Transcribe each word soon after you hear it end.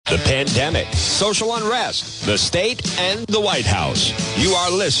the pandemic, social unrest, the state, and the White House. You are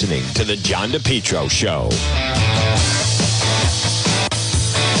listening to The John DePetro Show.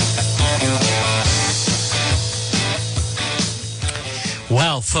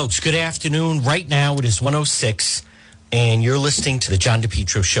 Well, folks, good afternoon. Right now it is 1:06, and you're listening to The John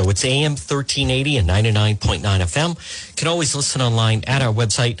DePetro Show. It's AM 1380 and 99.9 FM. You can always listen online at our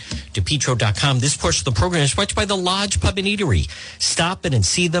website, DePetro.com. This portion of the program is brought to you by the Lodge Pub and Eatery. Stop in and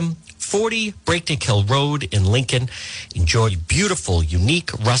see them. 40 Breakneck Hill Road in Lincoln. Enjoy beautiful,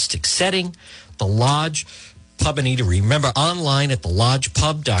 unique, rustic setting. The Lodge Pub and Eatery. Remember, online at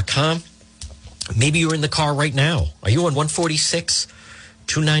thelodgepub.com. Maybe you're in the car right now. Are you on 146?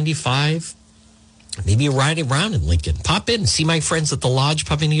 295. Maybe you're riding around in Lincoln. Pop in and see my friends at the Lodge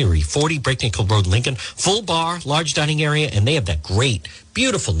Pub and Eatery, 40 Breakneck Hill Road, Lincoln. Full bar, large dining area, and they have that great,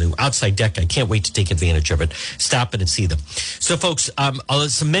 beautiful new outside deck. I can't wait to take advantage of it. Stop in and see them. So, folks,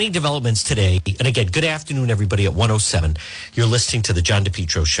 some many developments today. And again, good afternoon, everybody, at 1:07. You're listening to the John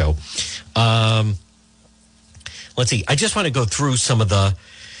DePetro Show. Let's see. I just want to go through some of the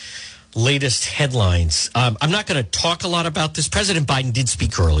latest headlines. I'm not going to talk a lot about this. President Biden did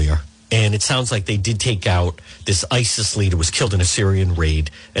speak earlier, and it sounds like they did take out this ISIS leader who was killed in a Syrian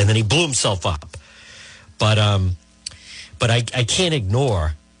raid, and then he blew himself up. But I can't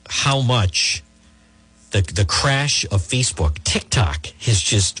ignore how much the crash of Facebook, TikTok,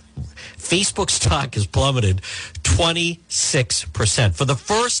 Facebook stock has plummeted 26%. For the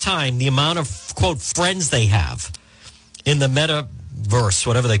first time, the amount of, quote, friends they have in the metaverse,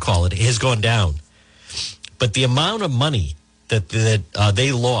 whatever they call it, has gone down. But the amount of money that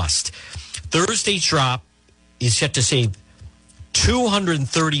they lost, Thursday's drop is yet to save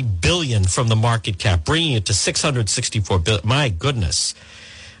 $230 billion from the market cap, bringing it to $664 billion. My goodness.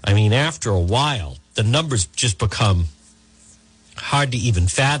 I mean, after a while, the numbers just become hard to even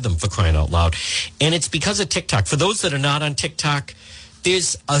fathom, for crying out loud. And it's because of TikTok. For those that are not on TikTok,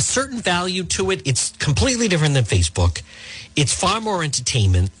 there's a certain value to it. It's completely different than Facebook. It's far more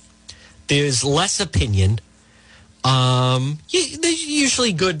entertainment. There's less opinion. They're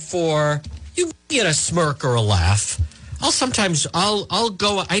usually good for, you get a smirk or a laugh. I'll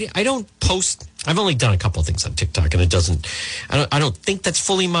go, I don't post. I've only done a couple of things on TikTok, and I don't think that's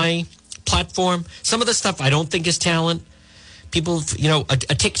fully my platform. Some of the stuff I don't think is talent. People,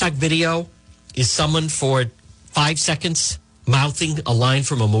 a TikTok video is someone for 5 seconds mouthing a line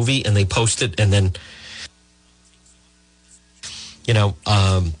from a movie, and they post it, and then, for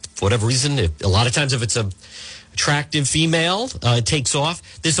whatever reason, a lot of times if it's a attractive female, it takes off.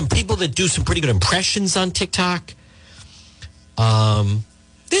 There's some people that do some pretty good impressions on TikTok.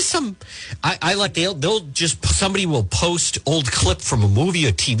 There's some, I like, somebody will post old clip from a movie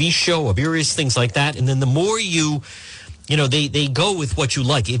or TV show or various things like that. And then the more they go with what you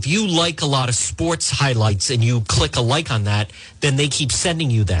like. If you like a lot of sports highlights and you click a like on that, then they keep sending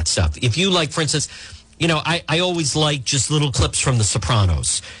you that stuff. If you like, for instance, I always like just little clips from The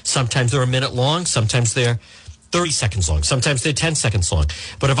Sopranos. Sometimes they're a minute long. Sometimes they're 30 seconds long. Sometimes they're 10 seconds long.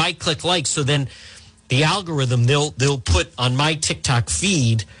 But if I click like, so then the algorithm, they'll put on my TikTok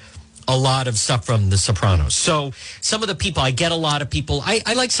feed a lot of stuff from The Sopranos. So some of the people, I get a lot of people.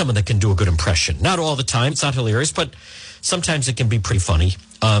 I like someone that can do a good impression. Not all the time. It's not hilarious, but sometimes it can be pretty funny.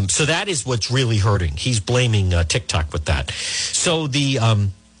 So that is what's really hurting. He's blaming TikTok with that. So the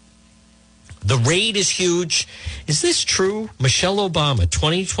raid is huge. Is this true? Michelle Obama,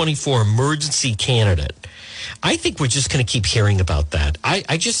 2024 emergency candidate. I think we're just going to keep hearing about that.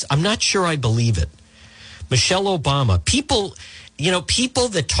 I'm not sure I believe it. Michelle Obama, people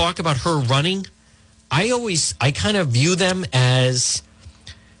that talk about her running, I kind of view them as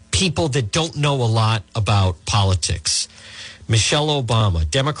people that don't know a lot about politics. Michelle Obama,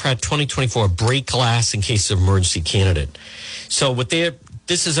 Democrat 2024, break glass in case of emergency candidate. So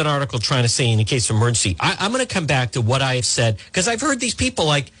this is an article trying to say in case of emergency. I'm going to come back to what I have said, because I've heard these people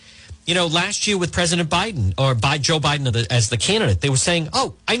like, last year with President Biden or by Joe Biden as the candidate, they were saying,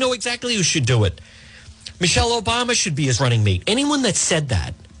 oh, I know exactly who should do it. Michelle Obama should be his running mate. Anyone that said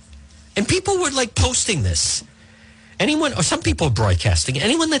that, and people were like posting this, or some people are broadcasting,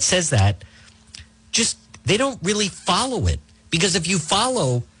 anyone that says that, just, they don't really follow it. Because if you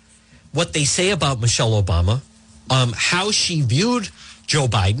follow what they say about Michelle Obama, how she viewed Joe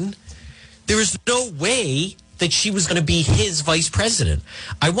Biden, there is no way that she was going to be his vice president.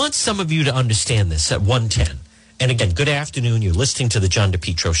 I want some of you to understand this at 1:10. And again, good afternoon. You're listening to the John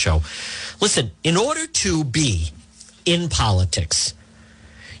DePetro Show. Listen, in order to be in politics,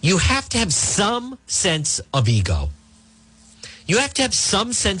 you have to have some sense of ego. You have to have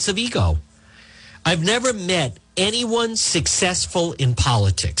some sense of ego. I've never met anyone successful in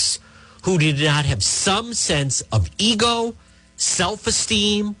politics who did not have some sense of ego,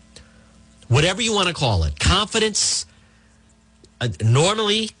 self-esteem, whatever you want to call it, confidence.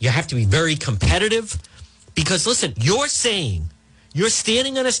 Normally, you have to be very competitive because, listen, you're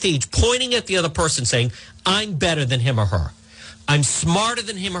standing on a stage pointing at the other person saying, I'm better than him or her. I'm smarter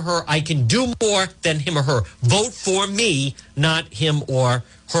than him or her. I can do more than him or her. Vote for me, not him or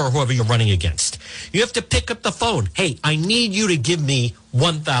her, whoever you're running against. You have to pick up the phone. Hey, I need you to give me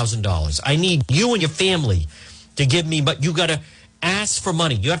 $1,000. I need you and your family to give me, but you got to ask for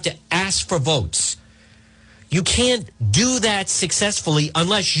money. You have to ask for votes. You can't do that successfully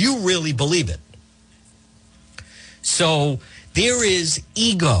unless you really believe it. So there is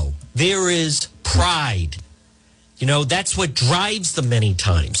ego. There is pride. You know, that's what drives them many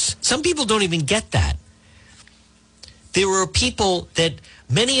times. Some people don't even get that. There are people that,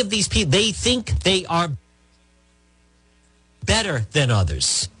 many of these people, they think they are better than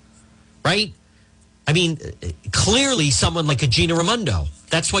others, right? I mean, clearly someone like a Gina Raimondo,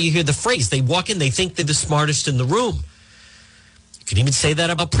 that's why you hear the phrase, they walk in, they think they're the smartest in the room. You can even say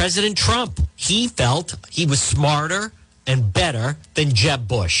that about President Trump. He felt he was smarter and better than Jeb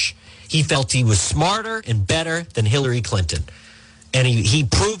Bush. He felt he was smarter and better than Hillary Clinton. And he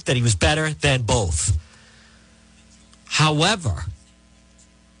proved that he was better than both. However,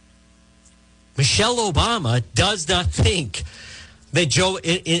 Michelle Obama does not think that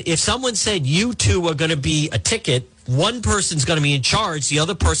if someone said you two are going to be a ticket, one person's going to be in charge, the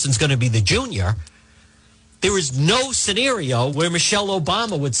other person's going to be the junior, there is no scenario where Michelle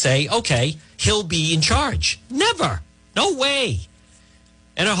Obama would say, okay, he'll be in charge. Never. No way.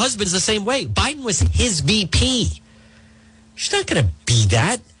 And her husband's the same way. Biden was his VP. She's not going to be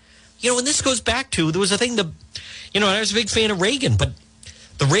that. You know, and this goes back to, there was a thing that, you know, I was a big fan of Reagan, but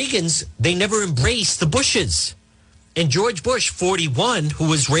the Reagans, they never embraced the Bushes. And George Bush, 41, who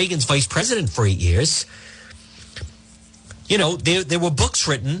was Reagan's vice president for 8 years, you know, there were books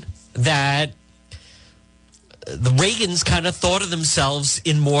written that the Reagans kind of thought of themselves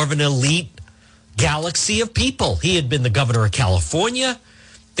in more of an elite galaxy of people. He had been the governor of California.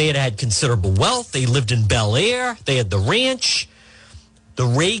 They had had considerable wealth. They lived in Bel Air. They had the ranch. The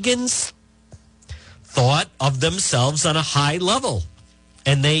Reagans thought of themselves on a high level.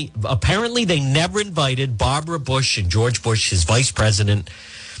 And they never invited Barbara Bush and George Bush, his vice president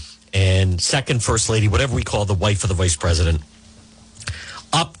and second first lady, whatever we call the wife of the vice president,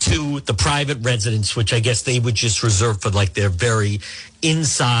 up to the private residence, which I guess they would just reserve for like their very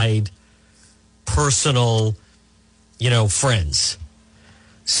inside personal, you know, friends.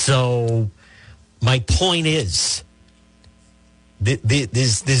 So my point is,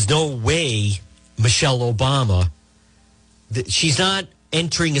 there's no way Michelle Obama, she's not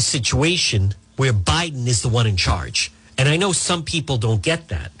entering a situation where Biden is the one in charge. And I know some people don't get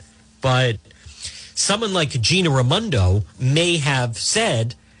that, but someone like Gina Raimondo may have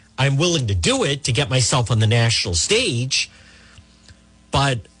said, I'm willing to do it to get myself on the national stage.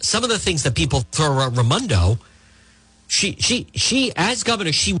 But some of the things that people throw at Raimondo, she as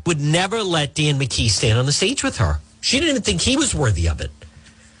governor, she would never let Dan McKee stand on the stage with her. She didn't think he was worthy of it.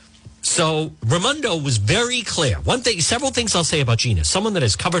 So Raimondo was very clear. Several things I'll say about Gina. Someone that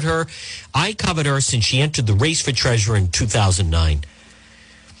has covered her. I covered her since she entered the race for treasurer in 2009.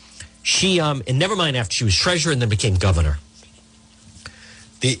 She, and never mind after she was treasurer and then became governor.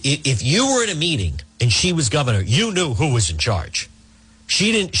 If you were in a meeting and she was governor, you knew who was in charge.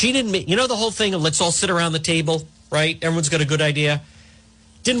 She didn't, you know, the whole thing of let's all sit around the table, right? Everyone's got a good idea.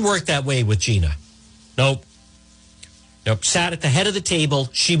 Didn't work that way with Gina. Nope. Sat at the head of the table.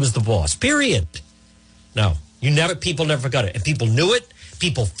 She was the boss, period. No, people never got it. And people knew it.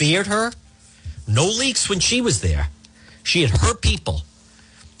 People feared her. No leaks when she was there. She had her people.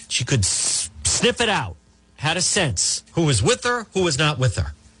 She could sniff it out. Had a sense who was with her, who was not with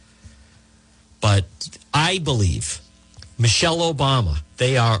her. But I believe Michelle Obama,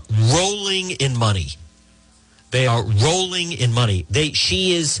 they are rolling in money. They are rolling in money.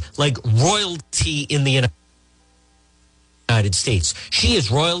 She is like royalty in the United States. She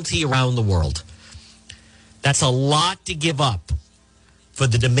is royalty around the world. That's a lot to give up for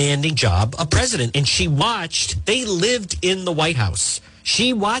the demanding job of president. And they lived in the White House.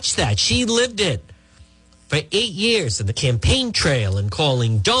 She watched that. She lived it for 8 years, and the campaign trail and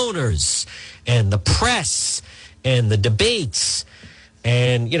calling donors and the press and the debates.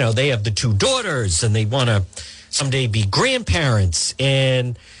 And, you know, they have the 2 daughters and they want to someday be grandparents.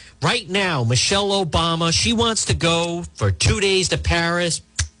 And right now, Michelle Obama, she wants to go for 2 days to Paris.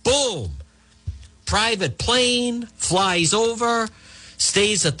 Boom. Private plane, flies over,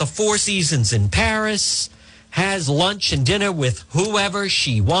 stays at the Four Seasons in Paris, has lunch and dinner with whoever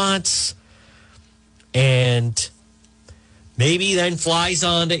she wants, and maybe then flies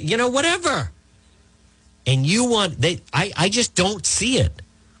on to, whatever. And you want, I just don't see it.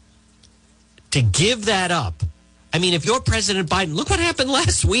 To give that up. I mean, if you're President Biden, look what happened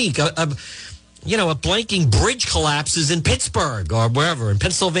last week. A blanking bridge collapses in Pittsburgh or wherever, in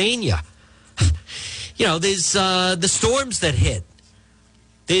Pennsylvania. There's the storms that hit.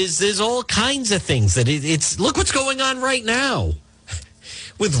 There's all kinds of things that it's look what's going on right now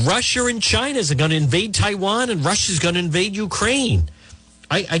with Russia and China is going to invade Taiwan and Russia's going to invade Ukraine.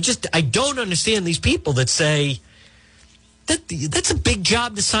 I don't understand these people that say that's a big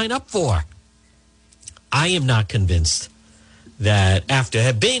job to sign up for. I am not convinced that after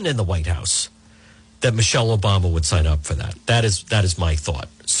have been in the White House that Michelle Obama would sign up for that. That is my thought.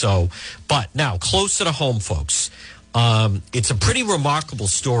 So, but now closer to home, folks. It's a pretty remarkable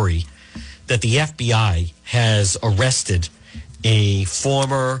story that the FBI has arrested a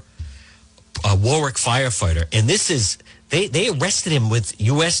former Warwick firefighter. And this is, they arrested him with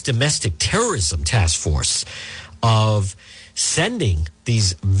U.S. Domestic Terrorism Task Force of sending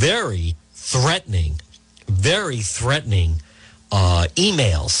these very threatening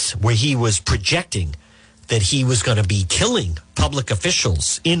emails where he was projecting that he was going to be killing public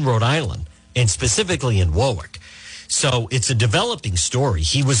officials in Rhode Island and specifically in Warwick. So it's a developing story.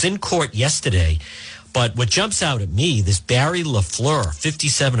 He was in court yesterday, but what jumps out at me, this Barry LaFleur,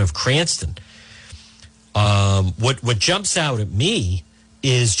 57 of Cranston, what jumps out at me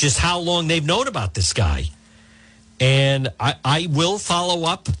is just how long they've known about this guy. And I will follow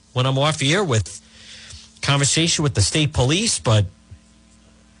up when I'm off air with conversation with the state police, but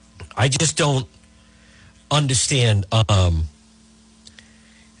I just don't understand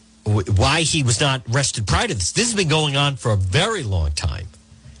why he was not arrested prior to this. This has been going on for a very long time.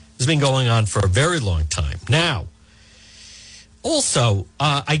 Now, also,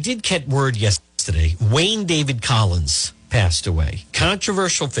 I did get word yesterday, Wayne David Collins passed away.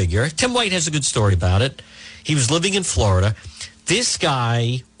 Controversial figure. Tim White has a good story about it. He was living in Florida. This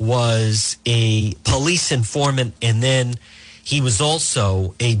guy was a police informant, and then he was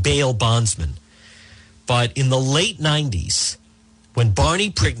also a bail bondsman. But in the late 90s, when Barney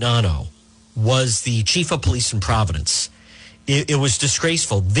Prignano was the chief of police in Providence, it was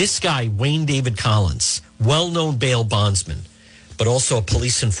disgraceful. This guy, Wayne David Collins, well-known bail bondsman, but also a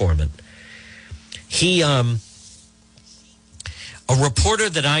police informant. He, a reporter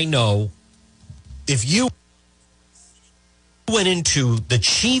that I know, if you went into the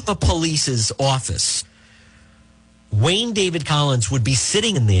chief of police's office, Wayne David Collins would be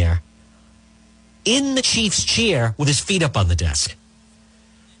sitting in there in the chief's chair with his feet up on the desk.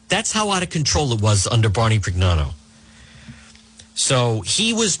 That's how out of control it was under Barney Prignano. So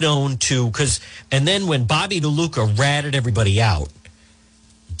he was known to, and then when Bobby DeLuca ratted everybody out,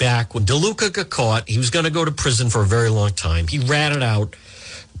 back when DeLuca got caught, he was going to go to prison for a very long time. He ratted out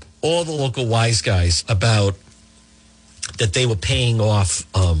all the local wise guys about that they were paying off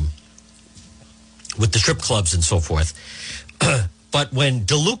with the strip clubs and so forth. But when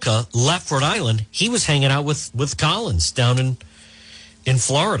DeLuca left Rhode Island, he was hanging out with Collins down in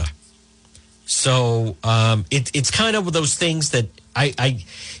Florida. So it's kind of those things that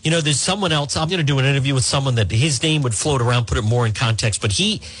there's someone else. I'm going to do an interview with someone that his name would float around, put it more in context. But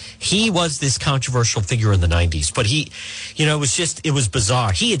he was this controversial figure in the 90s. But it was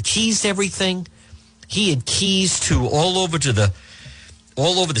bizarre. He had keys to everything. He had keys to all over the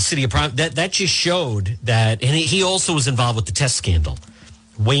city of Providence. That just showed that, and he also was involved with the test scandal.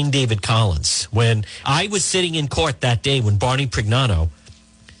 Wayne David Collins. When I was sitting in court that day, when Barney Prignano,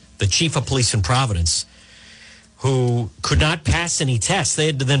 the chief of police in Providence, who could not pass any tests, they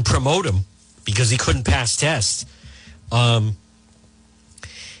had to then promote him because he couldn't pass tests.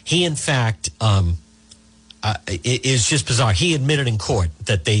 He, in fact, it is just bizarre. He admitted in court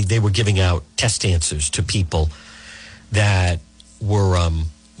that they were giving out test answers to people that were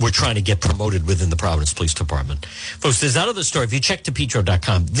trying to get promoted within the Providence Police Department. Folks, there's that other story. If you check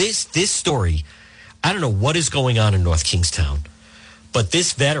DePietro.com, this story, I don't know what is going on in North Kingstown, but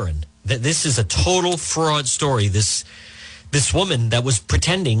this veteran, this is a total fraud story. This woman that was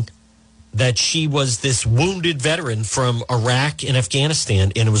pretending that she was this wounded veteran from Iraq and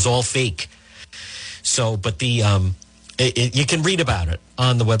Afghanistan, and it was all fake. So, but you can read about it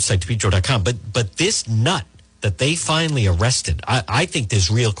on the website, DePietro.com. But this nut that they finally arrested, I think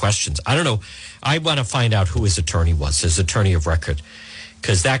there's real questions. I don't know. I want to find out who his attorney was, his attorney of record,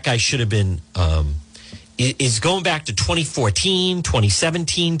 because that guy should have been, is going back to 2014,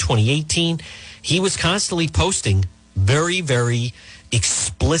 2017, 2018. He was constantly posting very, very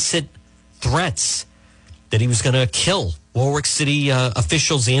explicit threats that he was going to kill Warwick City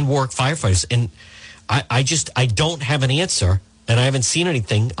officials and Warwick firefighters. And I don't have an answer, and I haven't seen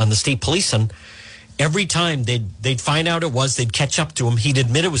anything on the state police. And every time they'd find out it was, they'd catch up to him. He'd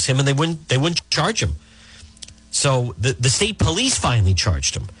admit it was him, and they wouldn't charge him. So the state police finally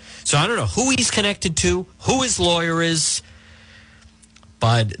charged him. So I don't know who he's connected to, who his lawyer is,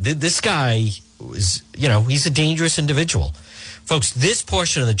 but this guy is, he's a dangerous individual. Folks, this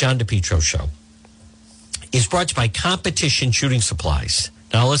portion of the John DePetro Show is brought to you by Competition Shooting Supplies.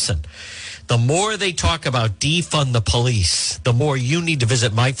 Now listen, the more they talk about defund the police, the more you need to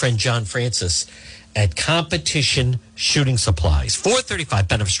visit my friend John Francis at Competition Shooting Supplies, 435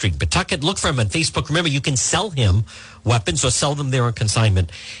 Benefit Street, Pawtucket. Look for him on Facebook. Remember, you can sell him weapons or sell them there on consignment.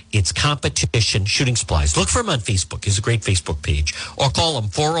 It's Competition Shooting Supplies. Look for him on Facebook. He's a great Facebook page. Or call him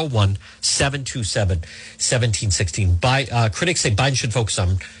 401-727-1716. Critics say Biden should focus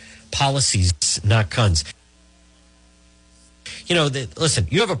on policies, not guns. Listen,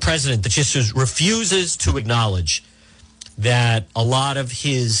 you have a president that just refuses to acknowledge that a lot of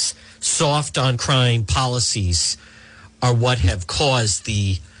his soft on crime policies are what have caused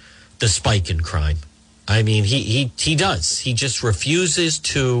the spike in crime. I mean, he does. He just refuses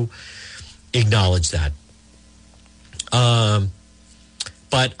to acknowledge that. But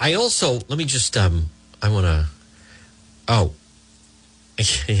I also, let me just, I want to,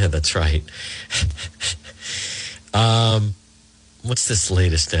 yeah, that's right. What's this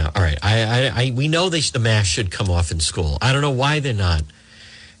latest now? All right. We know the mask should come off in school. I don't know why they're not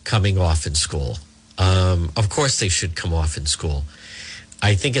coming off in school. Of course they should come off in school.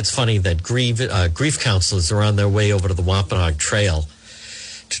 I think it's funny that grief counselors are on their way over to the Wampanoag Trail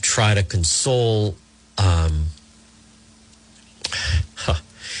to try to console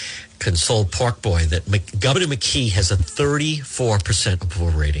Pork Boy that Governor McKee has a 34%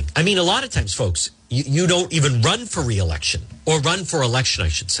 approval rating. I mean, a lot of times, folks, you don't even run for re-election, or run for election, I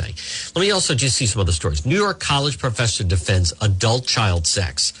should say. Let me also just see some other stories. New York college professor defends adult child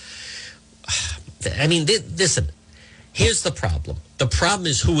sex. I mean, listen, here's the problem. The problem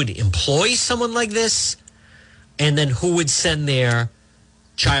is who would employ someone like this, and then who would send their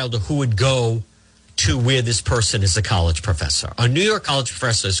child, or who would go to where this person is a college professor. A New York college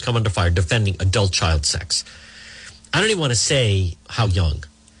professor has come under fire defending adult child sex. I don't even want to say how young.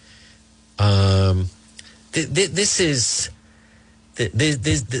 Listen,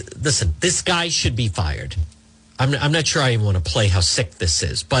 this guy should be fired. I'm not sure I even want to play how sick this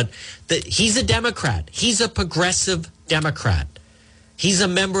is, but he's a Democrat. He's a progressive Democrat. He's a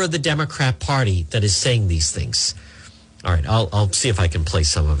member of the Democrat Party that is saying these things. All right, I'll see if I can play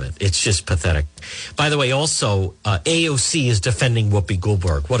some of it. It's just pathetic. By the way, also, AOC is defending Whoopi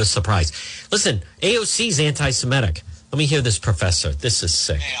Goldberg. What a surprise. Listen, AOC is anti-Semitic. Let me hear this professor. This is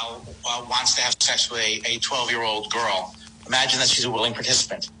sick. Wants to have sex with a 12-year-old girl. Imagine that she's a willing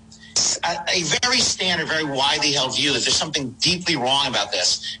participant. A very standard, very widely held view that there's something deeply wrong about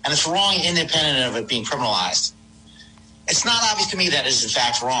this, and it's wrong independent of it being criminalized. It's not obvious to me that is in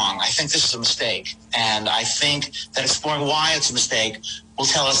fact wrong. I think this is a mistake, and I think that exploring why it's a mistake will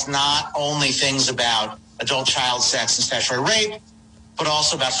tell us not only things about adult child sex and statutory rape, but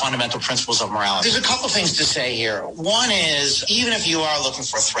also about fundamental principles of morality. There's a couple things to say here. One is, even if you are looking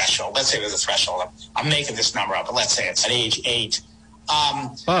for a threshold, let's say there's a threshold. I'm making this number up, but let's say it's at age 8.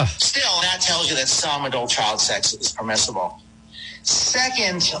 Still, that tells you that some adult child sex is permissible.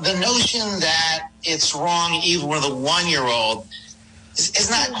 Second, the notion that it's wrong even with a 1-year-old is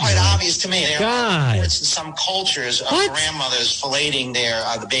not quite obvious to me. There are reports in some cultures of grandmothers filleting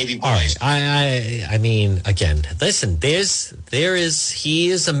the baby boys. All right. I mean, again, listen, he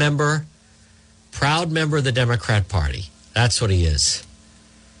is a member, proud member of the Democrat Party. That's what he is.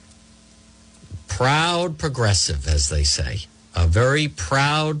 Proud progressive, as they say. A very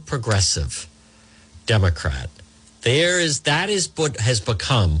proud progressive Democrat. That is what has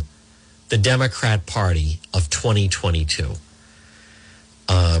become the Democrat Party of 2022.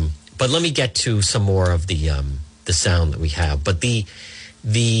 But let me get to some more of the sound that we have. But the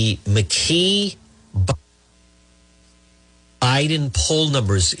McKee Biden poll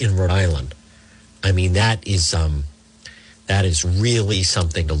numbers in Rhode Island, I mean, that is really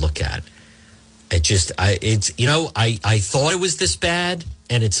something to look at. I thought it was this bad,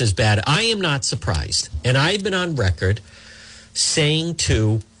 and it's as bad. I am not surprised. And I've been on record saying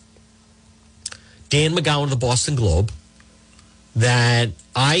to Dan McGowan of the Boston Globe that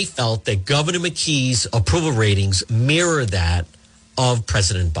I felt that Governor McKee's approval ratings mirror that of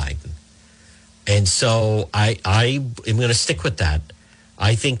President Biden. And so I am going to stick with that.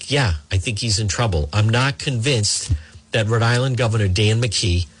 I think he's in trouble. I'm not convinced that Rhode Island Governor Dan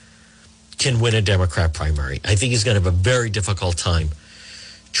McKee can win a Democrat primary. I think he's going to have a very difficult time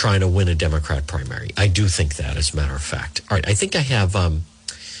trying to win a Democrat primary. I do think that, as a matter of fact. All right, I think I have...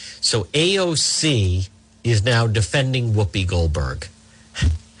 so AOC is now defending Whoopi Goldberg,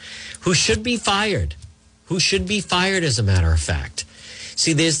 who should be fired. Who should be fired, as a matter of fact.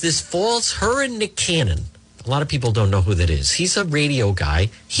 See, there's this false... Her and Nick Cannon. A lot of people don't know who that is. He's a radio guy.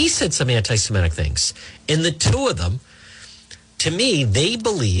 He said some anti-Semitic things. And the two of them... To me, they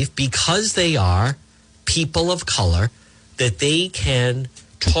believe, because they are people of color, that they can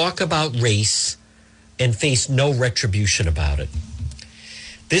talk about race and face no retribution about it.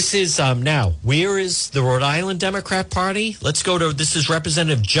 This is now, where is the Rhode Island Democrat Party? Let's go to, this is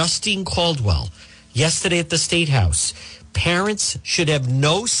Representative Justine Caldwell. Yesterday at the State House, parents should have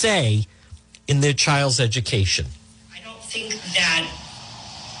no say in their child's education. I don't think that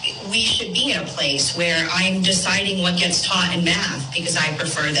we should be in a place where I'm deciding what gets taught in math because I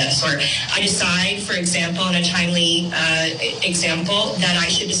prefer this, or I decide, for example, in a timely example, that I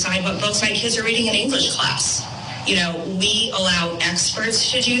should decide what books my kids are reading in English class. You know, we allow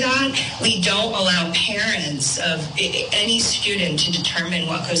experts to do that. We don't allow parents of any student to determine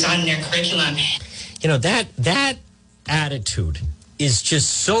what goes on in their curriculum. You know, that attitude is just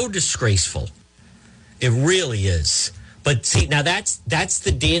so disgraceful. It really is. But see, now that's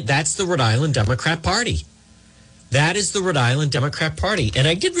the Rhode Island Democrat Party. That is the Rhode Island Democrat Party. And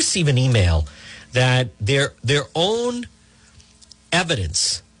I did receive an email that their own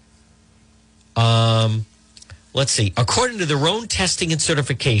evidence, let's see, according to their own testing and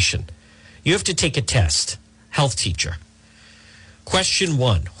certification, you have to take a test, health teacher. Question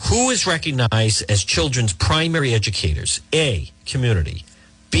 1, who is recognized as children's primary educators? A, community.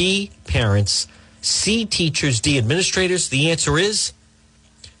 B, parents. C, teachers. D, administrators. The answer is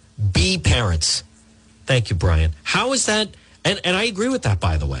B, parents. Thank you, Brian. How is that? And I agree with that,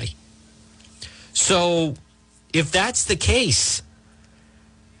 by the way. So if that's the case,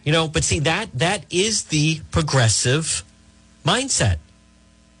 you know, but see, that is the progressive mindset.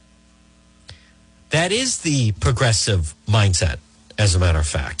 That is the progressive mindset, as a matter of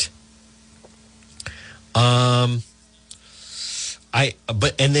fact.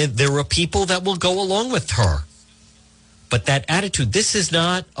 There are people that will go along with her. But that attitude, this is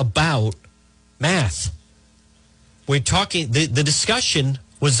not about math. We're talking, the discussion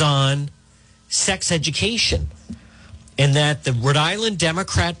was on sex education, and that the Rhode Island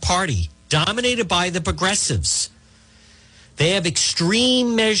Democrat Party, dominated by the progressives, they have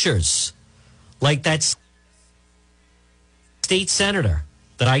extreme measures like that state senator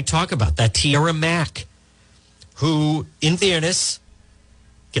that I talk about, that Tiara Mack, who, in fairness,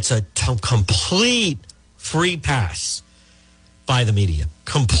 gets a complete free pass by the media.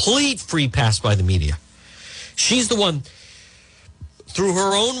 Complete free pass by the media. She's the one, through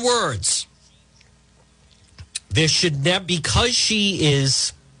her own words, there should never, because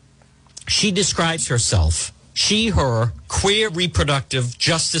she describes herself, her, queer reproductive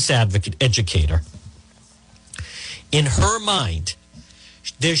justice advocate, educator. In her mind,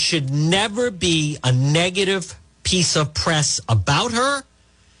 there should never be a negative piece of press about her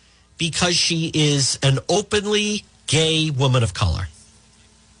because she is an openly gay woman of color.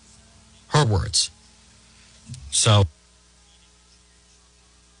 Her words. So,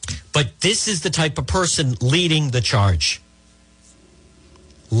 but this is the type of person leading the charge.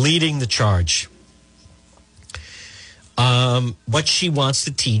 Leading the charge. What she wants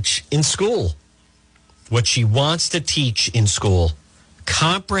to teach in school. What she wants to teach in school.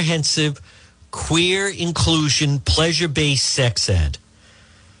 Comprehensive, queer inclusion, pleasure-based sex ed.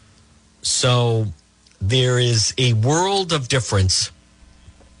 So there is a world of difference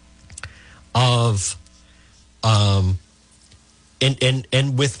of and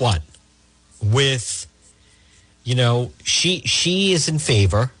with what? With, you know, she is in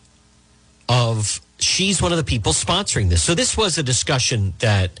favor of, she's one of the people sponsoring this. So this was a discussion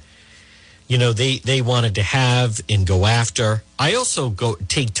that, you know, they wanted to have and go after. I also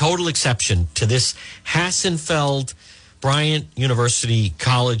take total exception to this Hassenfeld Bryant University,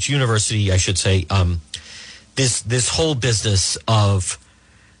 I should say, this whole business of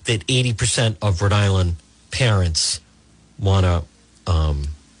that 80% of Rhode Island parents want to,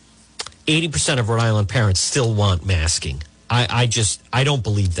 80% of Rhode Island parents still want masking. I don't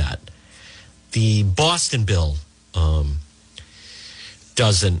believe that. The Boston bill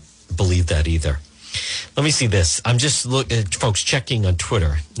doesn't believe that either. Let me see this. I'm just folks checking on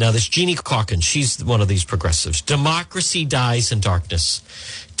Twitter. Now, this Jeannie Calkins, she's one of these progressives. Democracy dies in darkness.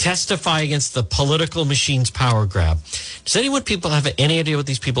 Testify against the political machine's power grab. Does people have any idea what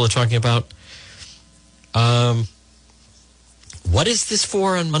these people are talking about? what is this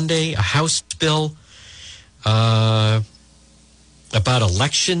for on Monday? A House bill about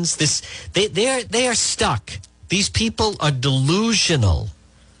elections. They are stuck. These people are delusional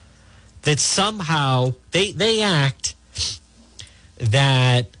that somehow they act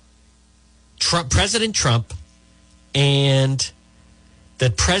that President Trump and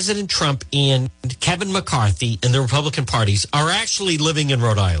Kevin McCarthy and the Republican parties are actually living in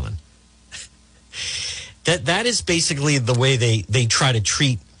Rhode Island. That is basically the way they try to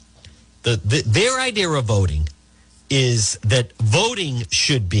treat their idea of voting is that voting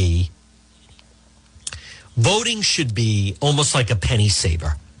should be almost like a penny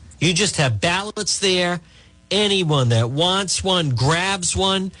saver. You just have ballots there. Anyone that wants one grabs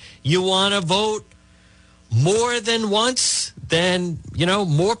one. You want to vote more than once, then,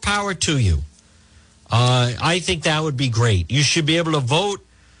 more power to you. I think that would be great. You should be able to vote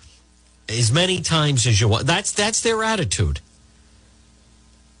as many times as you want. That's their attitude.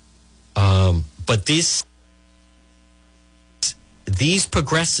 But these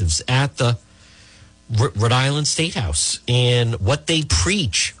progressives at the Rhode Island State House and what they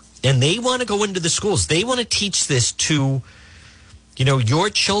preach, and they want to go into the schools. They want to teach this to, your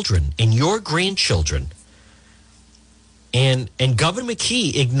children and your grandchildren. And Governor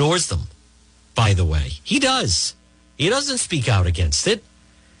McKee ignores them, by the way. He does. He doesn't speak out against it.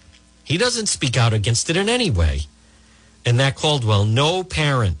 He doesn't speak out against it in any way. And that Caldwell, no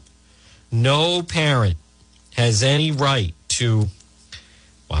parent has any right to,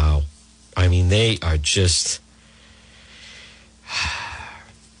 wow. I mean, they are just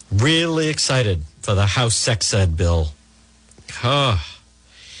really excited for the House sex ed bill. But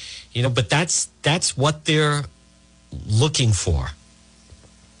that's what they're looking for.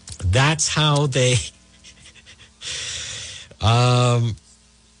 That's how they and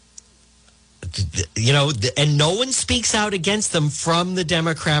no one speaks out against them from the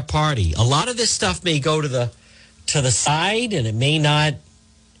Democrat Party. A lot of this stuff may go to the side and it may not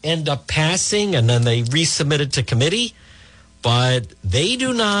end up passing, and then they resubmit it to committee, but they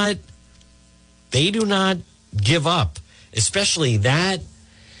do not give up, especially that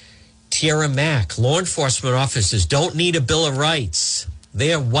Tierra Mack. Law enforcement officers don't need a Bill of Rights.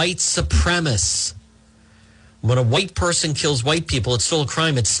 They are white supremacists. When a white person kills white people, it's still a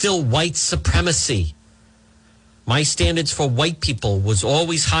crime. It's still white supremacy. My standards for white people was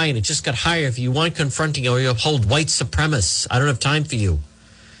always high, and it just got higher. If you want confronting or you uphold white supremacists, I don't have time for you.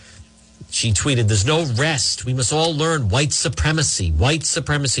 She tweeted, there's no rest. We must all learn white supremacy. White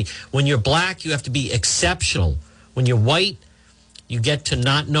supremacy. When you're black, you have to be exceptional. When you're white, you get to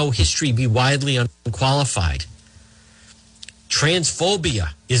not know history, be widely unqualified.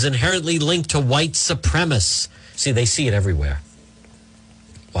 Transphobia is inherently linked to white supremacists. See, they see it everywhere.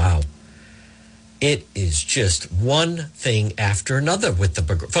 Wow. It is just one thing after another with the...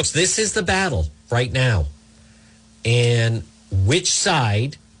 Folks, this is the battle right now. And which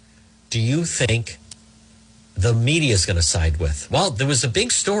side do you think the media is going to side with? Well, there was a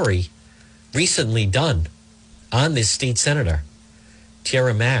big story recently done on this state senator,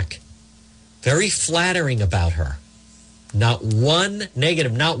 Tierra Mack. Very flattering about her. Not one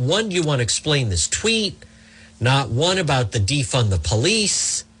negative, not one do you want to explain this tweet, not one about the defund the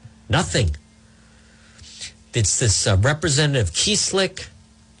police, nothing. It's this Representative Kieslich,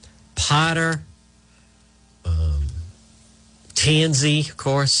 Potter, Tansey, of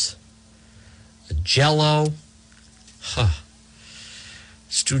course, Jello,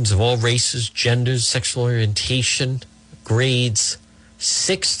 students of all races, genders, sexual orientation, grades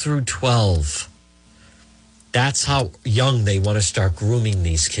 6 through 12. That's how young they want to start grooming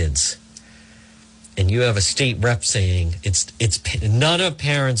these kids. And you have a state rep saying it's none of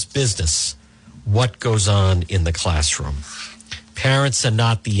parents' business what goes on in the classroom. Parents are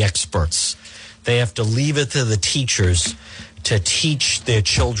not the experts. They have to leave it to the teachers to teach their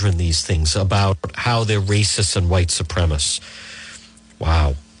children these things about how they're racist and white supremacists.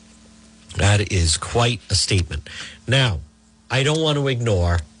 Wow. That is quite a statement. Now, I don't want to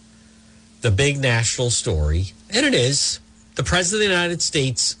ignore the big national story, and it is. The President of the United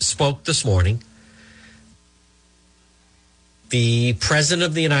States spoke this morning. The President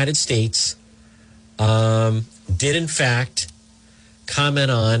of the United States did, in fact,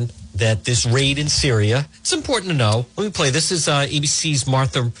 comment on that this raid in Syria. It's important to know. Let me play. This is ABC's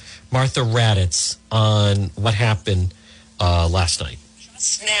Martha Raddatz on what happened last night.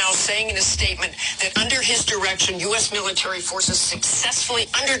 Now saying in a statement that under his direction, U.S. military forces successfully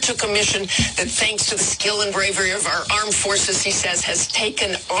undertook a mission that, thanks to the skill and bravery of our armed forces, he says, has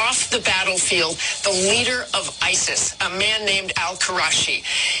taken off the battlefield the leader of ISIS, a man named al-Qurashi.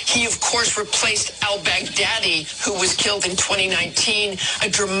 He, of course, replaced al-Baghdadi, who was killed in 2019. A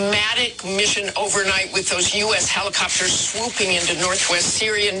dramatic mission overnight with those U.S. helicopters swooping into northwest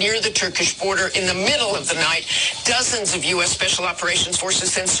Syria near the Turkish border in the middle of the night. Dozens of U.S. Special Operations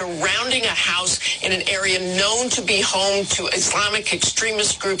Forces then surrounding a house in an area known to be home to Islamic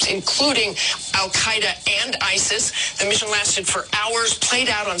extremist groups, including Al-Qaeda and ISIS. The mission lasted for hours, played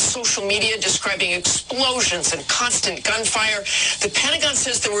out on social media, describing explosions and constant gunfire. The Pentagon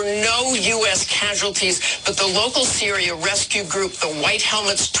says there were no U.S. casualties, but the local Syria rescue group, the White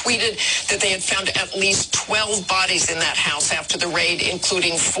Helmets, tweeted that they had found at least 12 bodies in that house after the raid,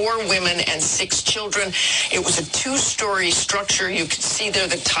 including 4 women and 6 children. It was a 2-story structure. You could see there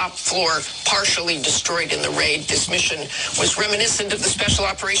the top floor partially destroyed in the raid. This mission was reminiscent of the special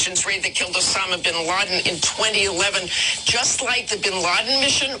operations raid that killed Osama bin Laden in 2011. Just like the bin Laden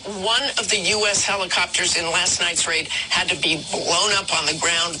mission, one of the U.S. helicopters in last night's raid had to be blown up on the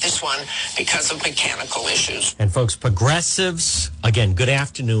ground, this one because of mechanical issues. And folks, progressives, again, good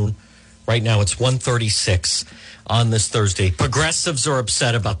afternoon. Right now it's 1:36 on this Thursday. Progressives are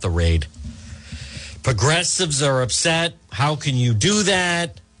upset about the raid. Progressives are upset. How can you do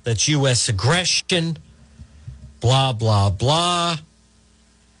that? That's U.S. aggression. Blah, blah, blah.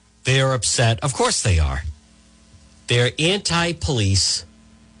 They're upset. Of course they are. They're anti-police.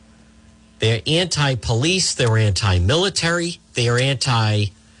 They're anti-police. They're anti-military. They're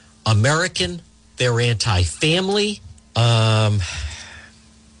anti-American. They're anti-family.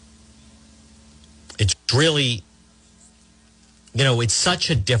 It's really, it's such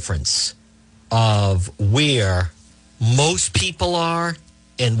a difference of where most people are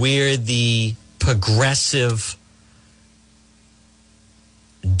and where the progressive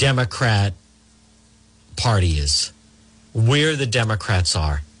Democrat Party is, where the Democrats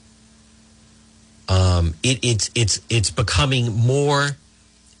are. It's becoming more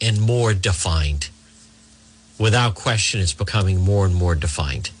and more defined. Without question, it's becoming more and more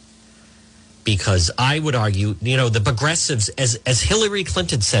defined. Because I would argue, the progressives, as Hillary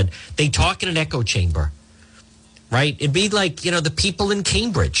Clinton said, they talk in an echo chamber, right? It'd be like, the people in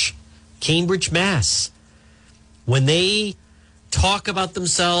Cambridge, Mass. When they talk about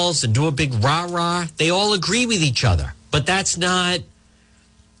themselves and do a big rah-rah, they all agree with each other. But that's not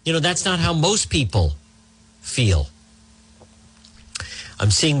how most people feel. I'm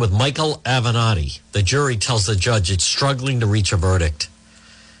seeing with Michael Avenatti, the jury tells the judge it's struggling to reach a verdict.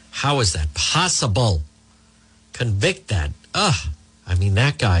 How is that possible? Convict that.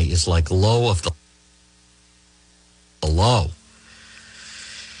 That guy is like low of the low.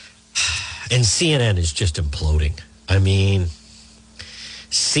 And CNN is just imploding.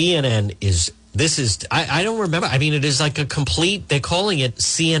 CNN is, I don't remember. It is like a complete, they're calling it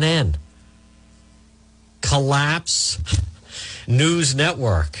CNN. Collapse News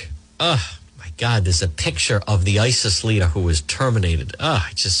Network. My God, there's a picture of the ISIS leader who was terminated.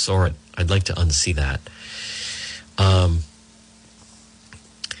 I just saw it. I'd like to unsee that.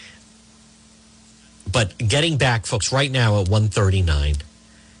 But getting back, folks, right now at 1:39,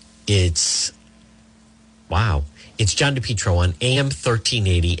 it's John DePietro on AM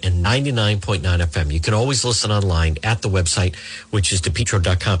 1380 and 99.9 FM. You can always listen online at the website, which is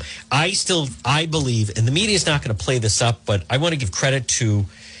DePietro.com. I believe, and the media is not going to play this up, but I want to give credit to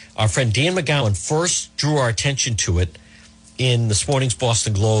our friend Dan McGowan. First drew our attention to it in this morning's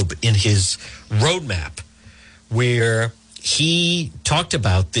Boston Globe in his roadmap, where he talked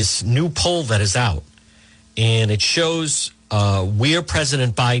about this new poll that is out. And it shows where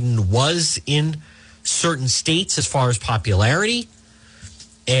President Biden was in certain states as far as popularity.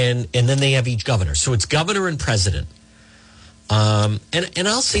 And then they have each governor. So it's governor and president. And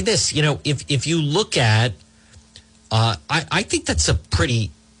I'll say this, if you look at, I think that's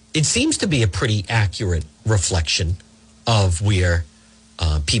it seems to be a pretty accurate reflection of where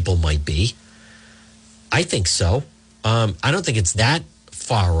people might be. I think so. I don't think it's that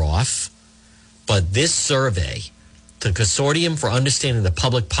far off. But this survey, the Consortium for Understanding the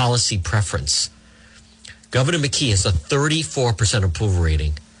Public Policy Preference, Governor McKee has a 34% approval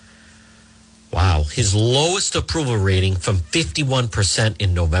rating. Wow. His lowest approval rating from 51%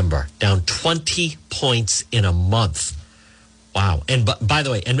 in November, down 20 points in a month. Wow. And by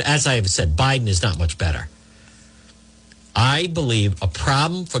the way, and as I have said, Biden is not much better. I believe a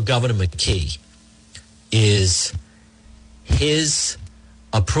problem for Governor McKee is his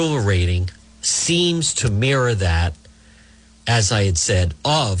approval rating seems to mirror that as I had said,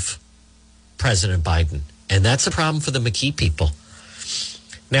 of President Biden. And that's a problem for the McKee people.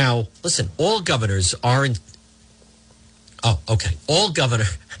 Now, listen, all governors are in... Oh, okay. All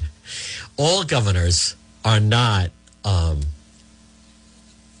governors are not...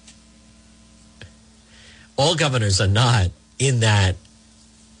 all governors are not in that...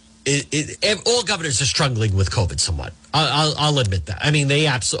 all governors are struggling with COVID somewhat. I'll admit that. I mean, they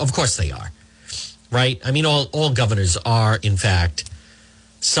absolutely... Of course they are. Right? I mean, all governors are, in fact,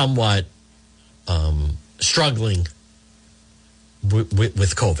 somewhat struggling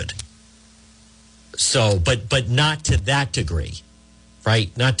with COVID. So, but not to that degree,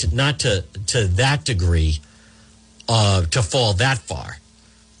 right? Not to that degree, to fall that far.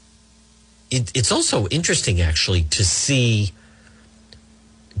 It's also interesting, actually, to see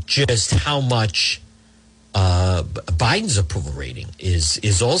just how much Biden's approval rating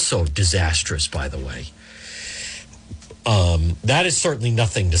is also disastrous, by the way. That is certainly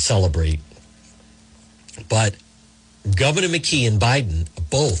nothing to celebrate. But Governor McKee and Biden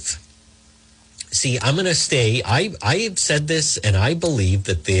both. See, I'm going to stay. I have said this, and I believe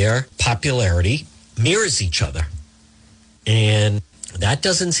that their popularity mirrors each other. And that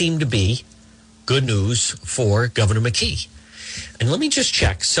doesn't seem to be good news for Governor McKee. And let me just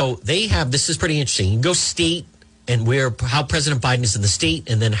check. So they have, this is pretty interesting. You go state and how President Biden is in the state,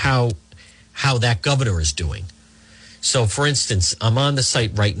 and then how that governor is doing. So, for instance, I'm on the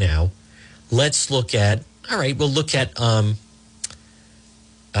site right now. Let's look at, all right, we'll look at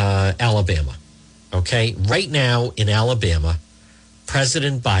Alabama. Okay, right now in Alabama,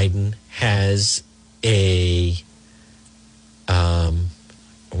 President Biden has a,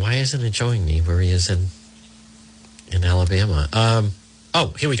 why isn't it showing me where he is in Alabama?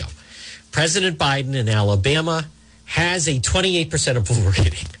 Oh, here we go. President Biden in Alabama has a 28% approval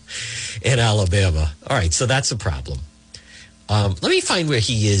rating in Alabama. All right, so that's a problem. Let me find where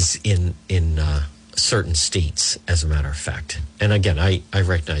he is in certain states, as a matter of fact. And again, I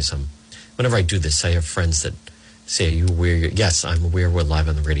recognize him. Whenever I do this, I have friends that say, "Are you aware?" Yes, I'm aware we're live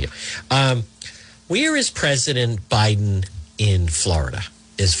on the radio. Where is President Biden in Florida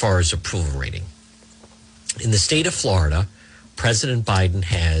as far as approval rating? In the state of Florida, President Biden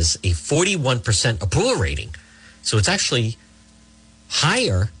has a 41% approval rating. So it's actually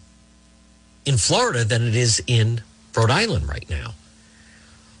higher in Florida than it is in Rhode Island right now.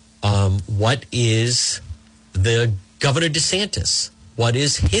 What is the Governor DeSantis? What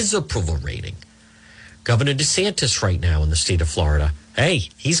is his approval rating? Governor DeSantis right now in the state of Florida, hey,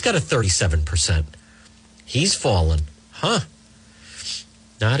 he's got a 37%. He's fallen.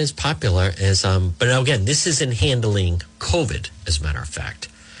 Not as popular as, but again, this is in handling COVID, as a matter of fact.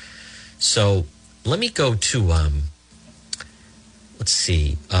 So let me go to, let's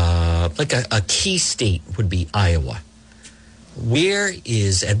see, like a key state would be Iowa. Where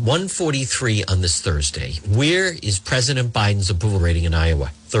is, at 1:43 on this Thursday, where is President Biden's approval rating in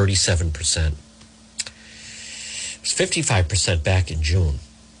Iowa? 37%. It was 55% back in June.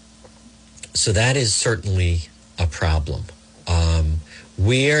 So that is certainly a problem.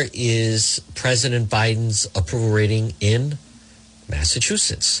 Where is President Biden's approval rating in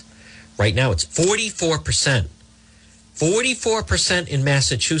Massachusetts? Right now it's 44%. 44% in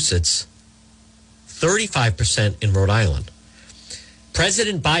Massachusetts, 35% in Rhode Island.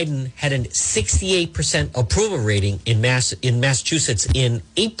 President Biden had a 68% approval rating in Massachusetts in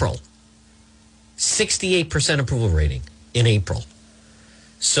April. 68% approval rating in April.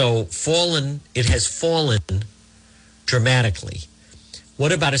 So it has fallen dramatically.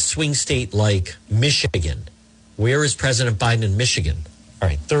 What about a swing state like Michigan? Where is President Biden in Michigan? All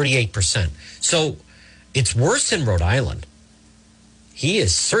right, 38%. So it's worse in Rhode Island. He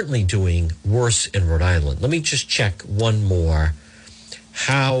is certainly doing worse in Rhode Island. Let me just check one more.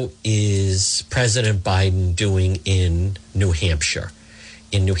 How is President Biden doing in New Hampshire?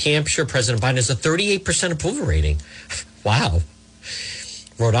 In New Hampshire, President Biden has a 38% approval rating. Wow.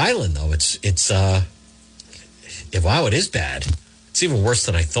 Rhode Island, though, wow, it is bad. It's even worse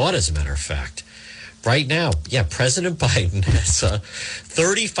than I thought, as a matter of fact. Right now, yeah, President Biden has a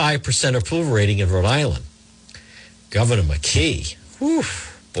 35% approval rating in Rhode Island. Governor McKee, whew,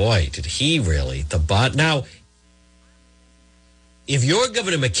 boy, did he really. Now, if you're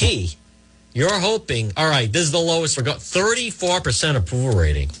Governor McKee, you're hoping, all right, this is the lowest we're going, 34% approval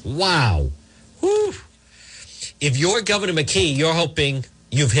rating. Wow. Whew. If you're Governor McKee, you're hoping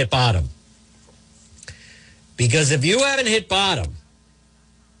you've hit bottom. Because if you haven't hit bottom,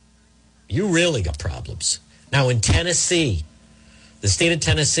 you really got problems. Now in Tennessee, the state of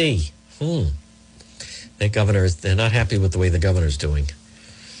Tennessee, their governor, they're not happy with the way the governor's doing.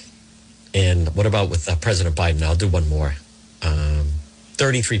 And what about with President Biden? I'll do one more.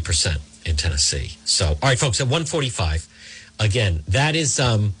 33% in Tennessee. So, all right, folks, at 1:45, again, that is,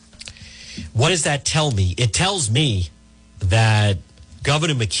 what does that tell me? It tells me that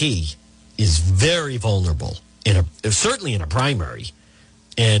Governor McKee is very vulnerable, certainly in a primary,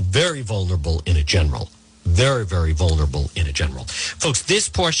 and very vulnerable in a general. Very, very vulnerable in a general. Folks, this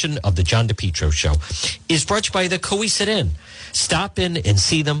portion of the John DePietro Show is brought to you by the Coesit Inn. Stop in and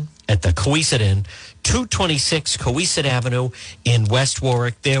see them at the Coesit Inn, 226 Coesit Avenue in West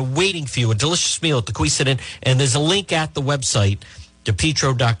Warwick. They're waiting for you, a delicious meal at the Coesit Inn, and there's a link at the website,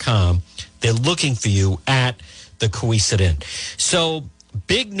 DePietro.com. They're looking for you at the Coesit Inn. So,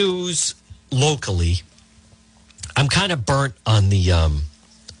 big news locally. I'm kind of burnt on the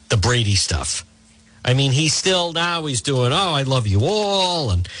Brady stuff. I mean, he's doing, I love you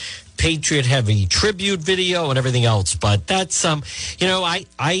all, and Patriot Heavy tribute video and everything else. But that's, I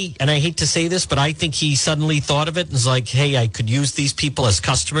hate to say this, but I think he suddenly thought of it and was like, hey, I could use these people as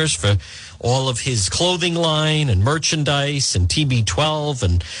customers for all of his clothing line and merchandise and TB12.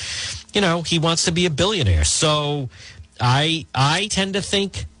 And, he wants to be a billionaire. So I tend to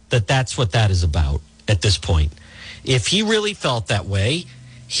think that that's what that is about at this point. If he really felt that way,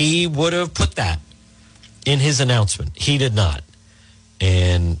 he would have put that in his announcement. He did not.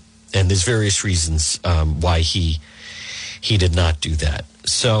 And there's various reasons why he did not do that.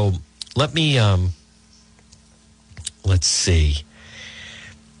 So let me, let's see.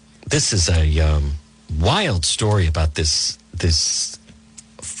 This is a wild story about this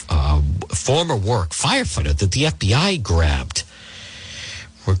former firefighter that the FBI grabbed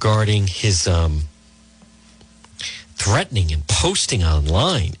regarding his threatening and posting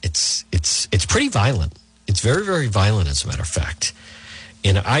online. It's pretty violent. It's very, very violent, as a matter of fact.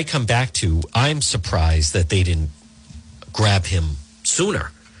 And I come back to, I'm surprised that they didn't grab him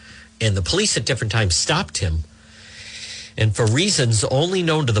sooner. And the police at different times stopped him. And for reasons only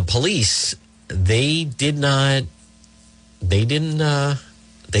known to the police, they didn't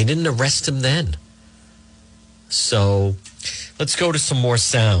arrest him then. So let's go to some more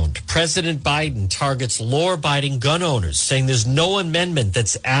sound. President Biden targets law-abiding gun owners, saying there's no amendment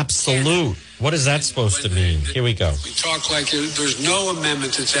that's absolute. What is that supposed to mean? Here we go. We talk like there's no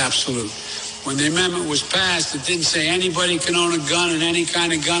amendment that's absolute. When the amendment was passed, it didn't say anybody can own a gun and any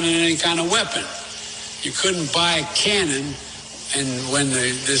kind of gun and any kind of weapon. You couldn't buy a cannon, and when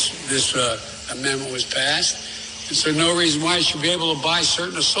this amendment was passed, and so no reason why you should be able to buy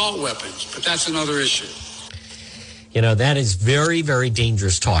certain assault weapons. But that's another issue. That is very, very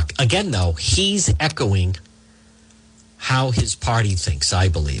dangerous talk. Again, though, he's echoing how his party thinks, I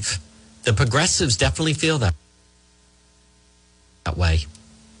believe. The progressives definitely feel that way.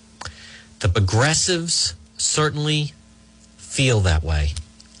 The progressives certainly feel that way.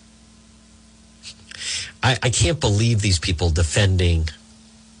 I can't believe these people defending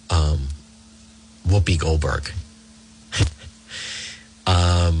Whoopi Goldberg.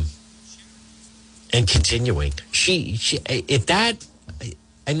 And continuing. Sharon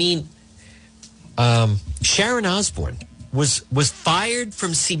Osbourne was fired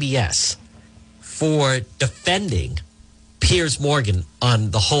from CBS for defending Piers Morgan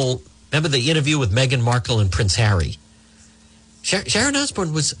on the whole. Remember the interview with Meghan Markle and Prince Harry? Sharon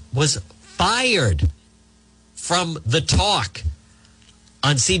Osbourne was fired from The Talk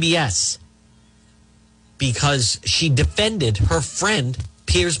on CBS because she defended her friend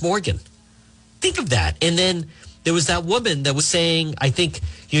Piers Morgan. Think of that. And then there was that woman that was saying, I think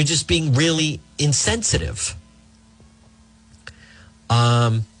you're just being really insensitive.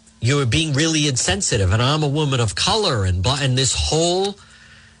 You were being really insensitive, and I'm a woman of color, and blah, and this whole,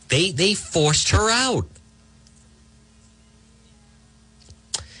 they forced her out.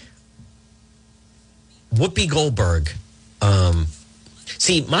 Whoopi Goldberg.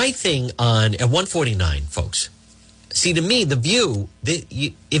 See, my thing at 149, folks. See, to me, The View,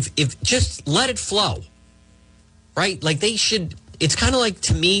 if just let it flow, right? Like they should, it's kind of like,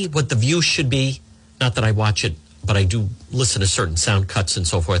 to me, what The View should be. Not that I watch it, but I do listen to certain sound cuts and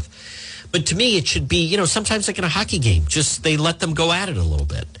so forth. But to me, it should be, sometimes like in a hockey game, just they let them go at it a little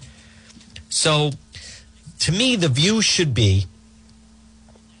bit. So, to me, The View should be,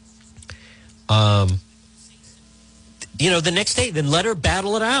 the next day, then let her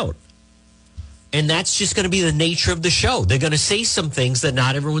battle it out. And that's just going to be the nature of the show. They're going to say some things that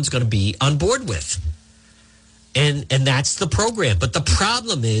not everyone's going to be on board with. And that's the program. But the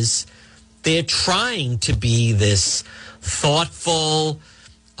problem is they're trying to be this thoughtful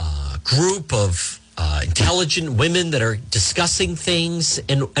group of intelligent women that are discussing things.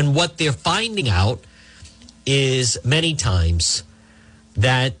 And what they're finding out is many times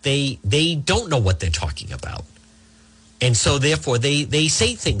that they don't know what they're talking about. And so, therefore, they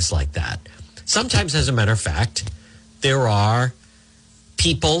say things like that. Sometimes, as a matter of fact, there are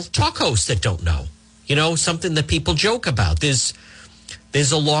people, talk hosts, that don't know. You know, something that people joke about. There's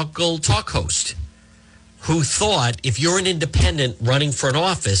a local talk host who thought if you're an independent running for an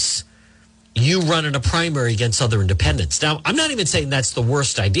office, you run in a primary against other independents. Now, I'm not even saying that's the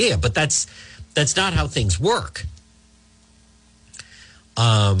worst idea, but that's not how things work.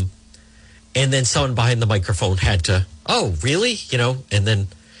 And then someone behind the microphone had to, oh, really? You know, and then,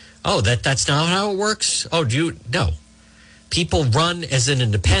 oh, that's not how it works? Oh, no. People run as an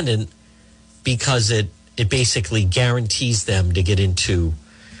independent because it basically guarantees them to get into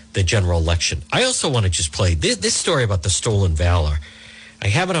the general election. I also want to just play this story about the stolen valor. I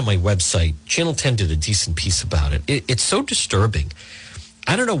have it on my website. Channel 10 did a decent piece about it. It's so disturbing.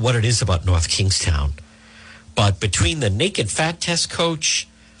 I don't know what it is about North Kingstown, but between the naked fat test coach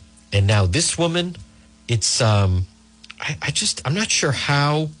and now this woman, it's I'm not sure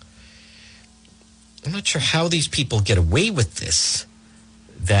how these people get away with this.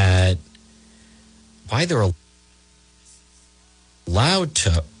 Why they're allowed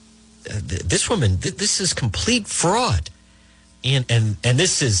to. This woman, this is complete fraud. And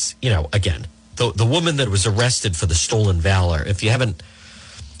this is, you know, again, the woman that was arrested for the stolen valor. If you haven't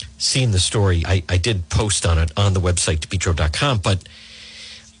seen the story, I did post on it on the website, DePetro.com. But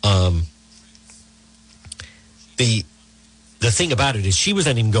the thing about it is she was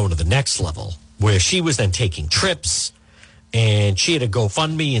then even going to the next level, where she was then taking trips, and she had a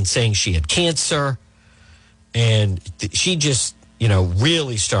GoFundMe and saying she had cancer. And she just, you know,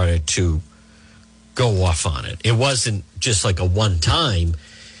 really started to go off on it. It wasn't just like a one time.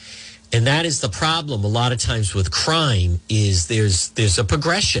 And that is the problem a lot of times with crime, is there's a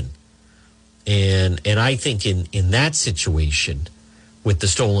progression. And I think in that situation with the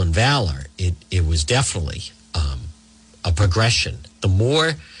stolen valor, it was definitely a progression. The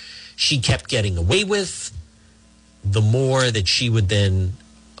more she kept getting away with, the more that she would then,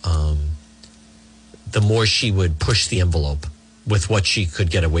 the more she would push the envelope with what she could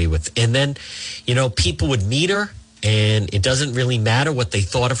get away with. And then, you know, people would meet her, and it doesn't really matter what they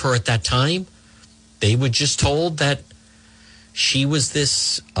thought of her at that time. They were just told that she was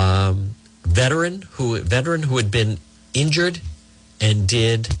this veteran who had been injured and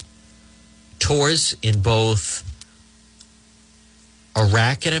did tours in both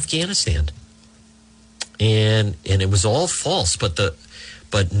Iraq and Afghanistan. And it was all false,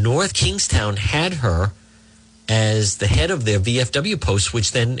 but North Kingstown had her as the head of their VFW post,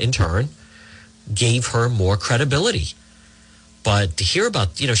 which then in turn gave her more credibility. But to hear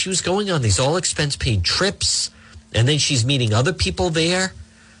about, you know, she was going on these all expense paid trips, and then she's meeting other people there,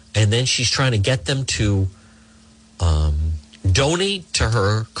 and then she's trying to get them to donate to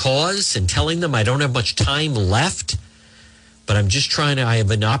her cause and telling them, I don't have much time left, but I have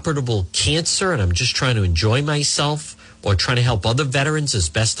inoperable cancer, and I'm just trying to enjoy myself, or trying to help other veterans as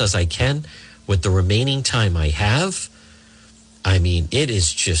best as I can with the remaining time I have. I mean, it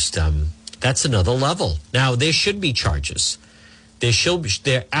is just, that's another level. Now, there should be charges.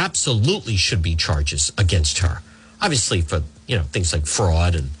 There absolutely should be charges against her. Obviously for, you know, things like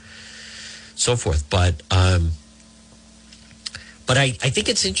fraud and so forth. But I think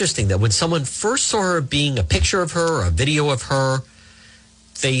it's interesting that when someone first saw her being a picture of her or a video of her,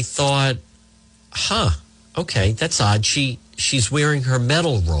 they thought, okay, that's odd. She's wearing her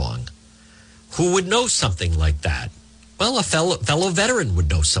medal wrong. Who would know something like that? Well, a fellow veteran would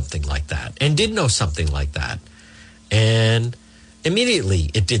know something like that, and did know something like that. And immediately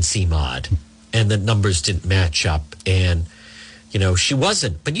it did seem odd, and the numbers didn't match up, and, you know, she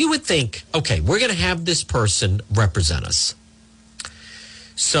wasn't. But you would think, okay, we're going to have this person represent us.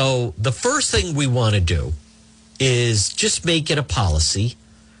 So the first thing we want to do is just make it a policy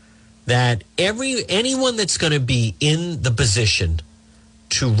that anyone that's going to be in the position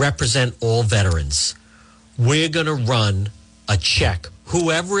to represent all veterans, we're going to run a check,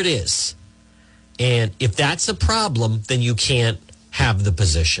 whoever it is. And if that's a problem, then you can't have the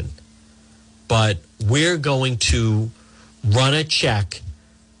position. But we're going to run a check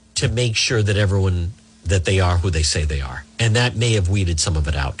to make sure that that they are who they say they are. And that may have weeded some of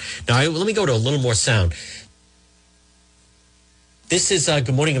it out. Now, let me go to a little more sound. This is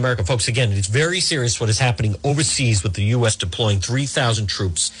Good Morning America, folks. Again, it's very serious what is happening overseas with the U.S. deploying 3,000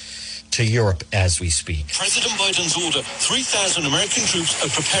 troops to Europe as we speak. President Biden's order, 3,000 American troops are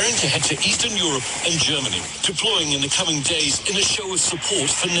preparing to head to Eastern Europe and Germany, deploying in the coming days in a show of support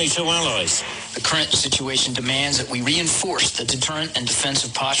for NATO allies. The current situation demands that we reinforce the deterrent and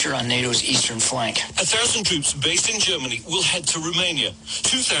defensive posture on NATO's eastern flank. 1,000 troops based in Germany will head to Romania.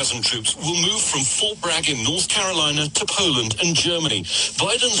 2,000 troops will move from Fort Bragg in North Carolina to Poland and Germany.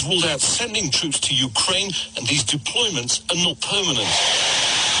 Biden's ruled out sending troops to Ukraine, and these deployments are not permanent.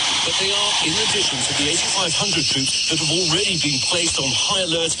 But they are in addition to the 8,500 troops that have already been placed on high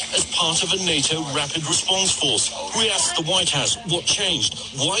alert as part of a NATO rapid response force. We asked the White House what changed,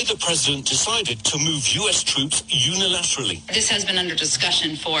 why the president decided to move U.S. troops unilaterally. This has been under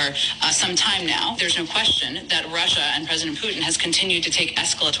discussion for some time now. There's no question that Russia and President Putin has continued to take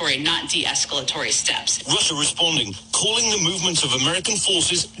escalatory, not de-escalatory steps. Russia responding, calling the movement of American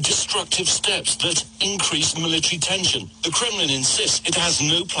forces destructive steps that increase military tension. The Kremlin insists it has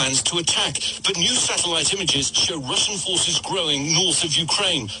no plans to attack, but new satellite images show Russian forces growing north of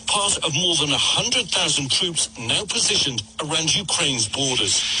Ukraine, part of more than 100,000 troops now positioned around Ukraine's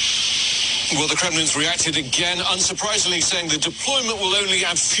borders. Well, the Kremlin's reacted again, unsurprisingly saying the deployment will only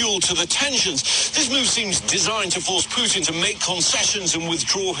add fuel to the tensions. This move seems designed to force Putin to make concessions and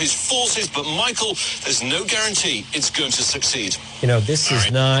withdraw his forces, but Michael, there's no guarantee it's going to succeed. You know, this is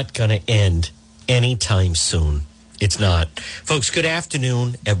not going to end anytime soon. It's not. Folks, good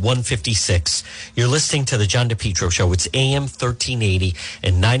afternoon at 1:56. You're listening to the John DePetro Show. It's AM 1380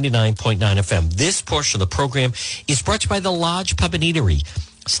 and 99.9 FM. This portion of the program is brought to you by the Lodge Pub and Eatery.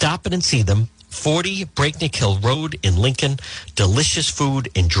 Stop in and see them. 40 Breakneck Hill Road in Lincoln. Delicious food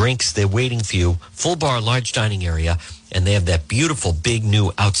and drinks. They're waiting for you. Full bar, large dining area. And they have that beautiful big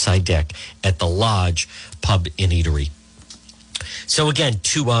new outside deck at the Lodge Pub and Eatery. So again,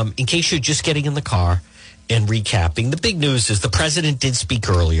 in case you're just getting in the car and recapping, the big news is the president did speak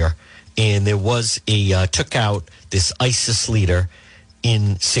earlier, and there was took out this ISIS leader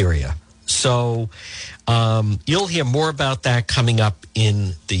in Syria. So you'll hear more about that coming up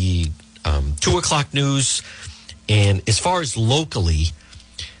in the 2 o'clock news. And as far as locally,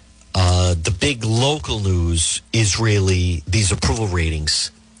 the big local news is really these approval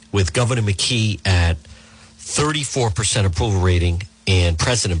ratings, with Governor McKee at 34% approval rating and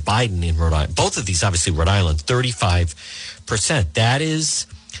President Biden in Rhode Island. Both of these, obviously, Rhode Island, 35%. That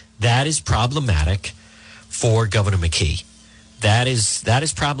is problematic for Governor McKee. That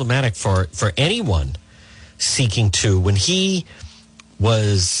is problematic for anyone seeking to. When he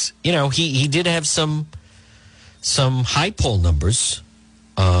was, he did have some high poll numbers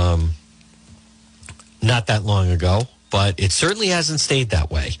not that long ago, but it certainly hasn't stayed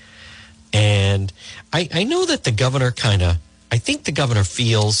that way. And I know that the governor I think the governor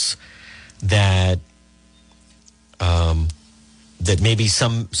feels that that maybe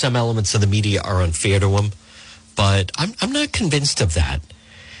some elements of the media are unfair to him, but I'm not convinced of that.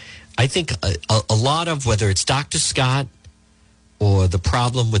 I think a lot of, whether it's Dr. Scott or the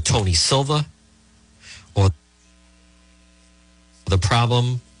problem with Tony Silva or the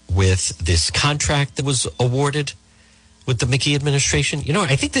problem with this contract that was awarded with the McKee administration,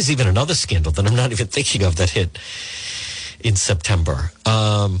 I think there's even another scandal that I'm not even thinking of that hit in September.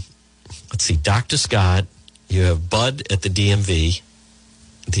 Let's see, Dr. Scott, you have Bud at the DMV,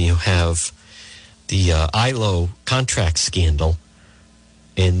 then you have the ILO contract scandal,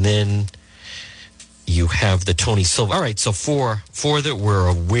 and then you have the Tony Silva. All right, so four that we're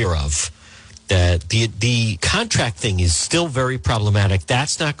aware of. That the contract thing is still very problematic.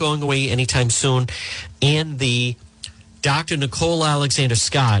 That's not going away anytime soon. And the Dr. Nicole Alexander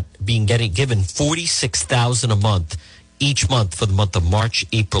Scott given $46,000 a month each month for the month of March,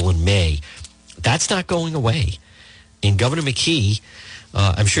 April, and May. That's not going away. And Governor McKee,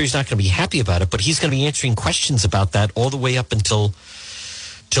 I'm sure he's not going to be happy about it, but he's going to be answering questions about that all the way up until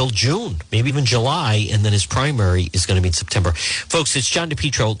June, maybe even July, and then his primary is going to be in September. Folks, it's John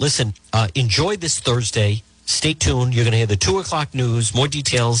DePetro. Listen, enjoy this Thursday. Stay tuned. You're going to hear the 2 o'clock news, more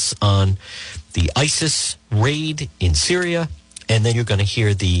details on the ISIS raid in Syria, and then you're going to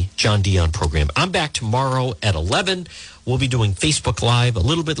hear the John Dion program. I'm back tomorrow at 11. We'll be doing Facebook Live a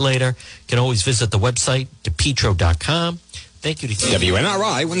little bit later. You can always visit the website, depetro.com. Thank you to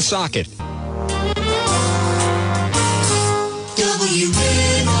WNRI Woonsocket.